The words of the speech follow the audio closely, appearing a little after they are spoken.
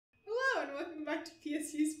back to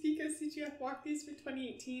PSU's PicoCTF Walkthroughs for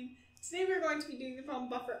 2018. Today we're going to be doing the problem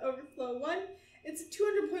buffer overflow 1. It's a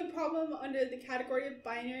 200-point problem under the category of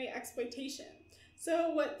binary exploitation.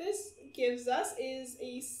 So what this gives us is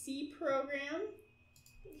a C program.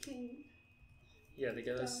 Yeah, they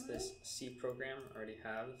give us this C program I already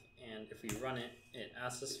have, and if we run it, it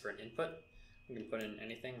asks us for an input. We can put in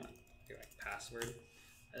anything, like password,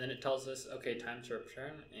 and then it tells us, okay, time to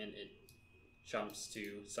return, and it jumps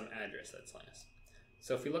to some address that's telling us.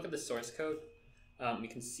 So if we look at the source code, we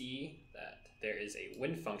can see that there is a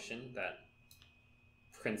win function that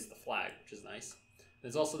prints the flag, which is nice.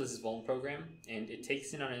 There's also this vuln program, and it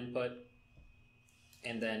takes in our input,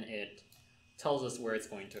 and then it tells us where it's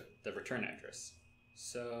going to the return address.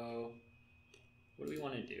 So what we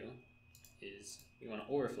want to do is we want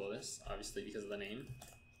to overflow this, obviously because of the name.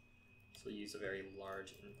 So we use a very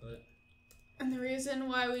large input. And the reason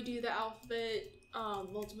why we do the alphabet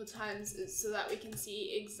multiple times is so that we can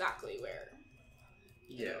see exactly where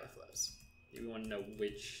it overflows. We want to know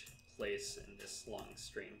which place in this long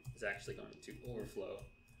string is actually going to overflow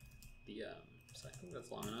the, so I think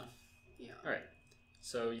that's long enough. Yeah. All right.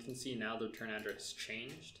 So you can see now the return address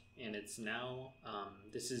changed, and it's now,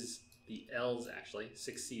 this is the L's actually,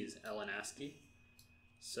 6C is L in ASCII.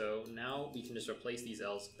 So now we can just replace these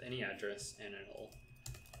L's with any address, and it'll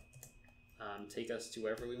take us to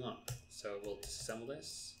wherever we want. So we'll disassemble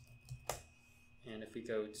this, and if we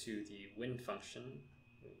go to the win function,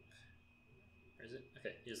 where is it?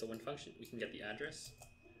 Okay, here's the win function. We can get the address,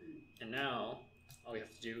 and now all we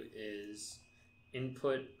have to do is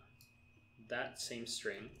input that same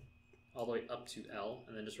string all the way up to L,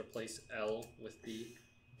 and then just replace L with the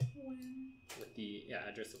win.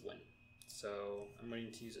 Address of win. So I'm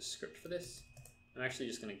going to use a script for this. I'm actually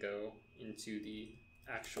just going to go into the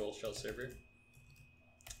actual shell server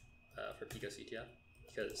for PicoCTF,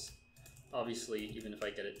 because obviously even if I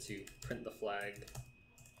get it to print the flag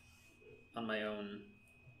on my own,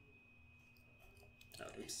 oh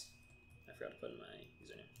oops, I forgot to put in my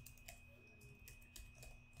username.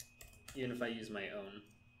 Even if I use my own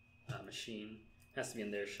machine, it has to be in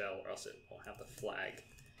their shell, or else it won't have the flag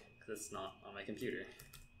because it's not on my computer.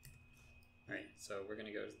 Alright, so we're going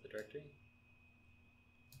to go to the directory.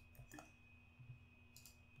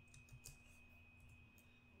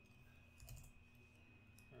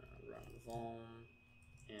 Run vuln,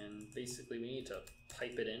 and basically we need to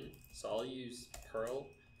pipe it in. So I'll use Perl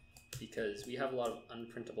because we have a lot of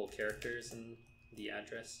unprintable characters in the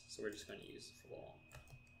address, so we're just going to use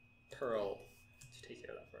Perl to take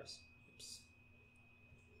care of that for us. Oops.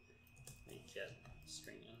 Let me get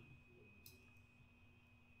string in.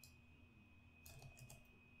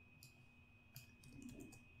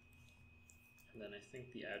 And then I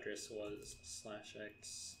think the address was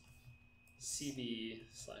 /x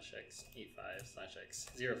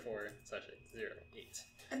cb/x85/x04/x08.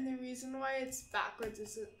 And the reason why it's backwards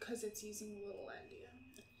is because it's using little endian.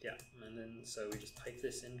 Yeah, and then so we just pipe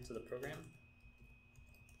this into the program.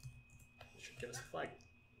 It should give us a flag.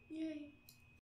 Yay.